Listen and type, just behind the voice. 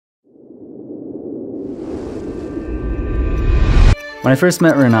When I first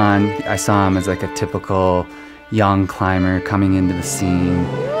met Renan, I saw him as like a typical young climber coming into the scene.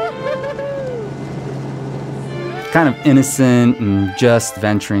 Kind of innocent and just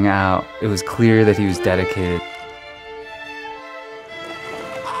venturing out. It was clear that he was dedicated.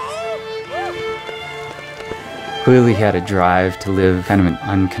 Clearly he had a drive to live kind of an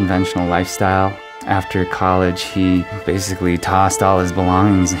unconventional lifestyle. After college, he basically tossed all his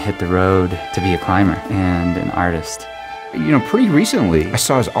belongings and hit the road to be a climber and an artist. You know, pretty recently, I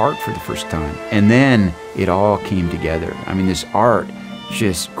saw his art for the first time, and then it all came together. I mean, this art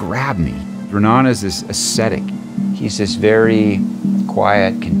just grabbed me. Renan is this ascetic. He's this very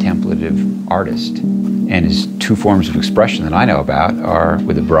quiet, contemplative artist, and his two forms of expression that I know about are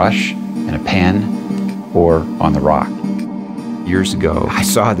with a brush and a pen or on the rock. Years ago, I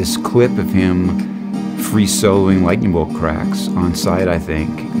saw this clip of him free soloing lightning bolt cracks on site, I think.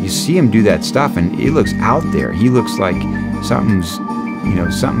 You see him do that stuff and it looks out there. He looks like something's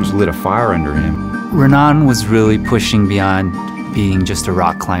lit a fire under him. Renan was really pushing beyond being just a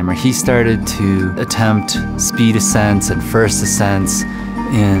rock climber. He started to attempt speed ascents and first ascents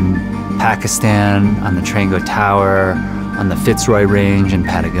in Pakistan, on the Trango Tower, on the Fitzroy Range in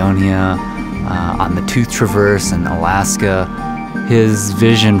Patagonia, on the Tooth Traverse in Alaska. His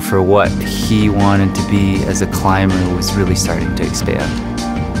vision for what he wanted to be as a climber was really starting to expand.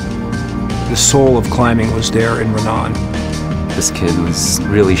 The soul of climbing was there in Renan. This kid was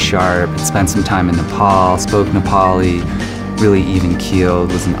really sharp, had spent some time in Nepal, spoke Nepali, really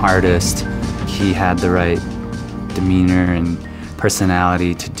even-keeled, was an artist. He had the right demeanor and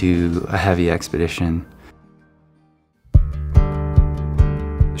personality to do a heavy expedition.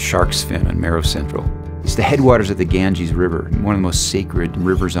 Shark's Fin on Meru Central. It's the headwaters of the Ganges River, one of the most sacred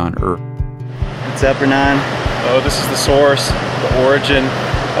rivers on Earth. What's up, Renan? Oh, this is the source, the origin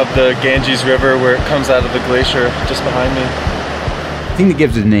of the Ganges River, where it comes out of the glacier just behind me. The thing that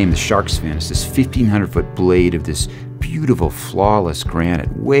gives it the name, the Shark's Fin, is this 1,500-foot blade of this beautiful, flawless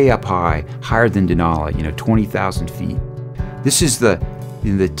granite, way up high, higher than Denali, 20,000 feet. This is the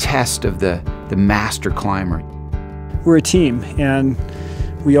test of the master climber. We're a team, and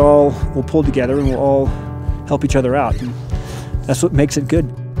we all will pull together and we'll all help each other out. And that's what makes it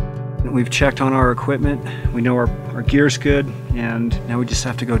good. We've checked on our equipment, we know our gear's good, and now we just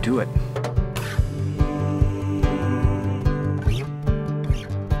have to go do it.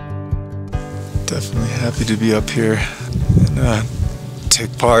 Definitely happy to be up here and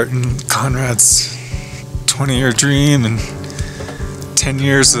take part in Conrad's 20-year dream and 10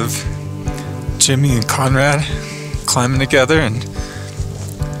 years of Jimmy and Conrad climbing together, and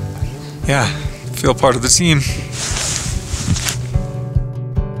yeah, feel part of the team.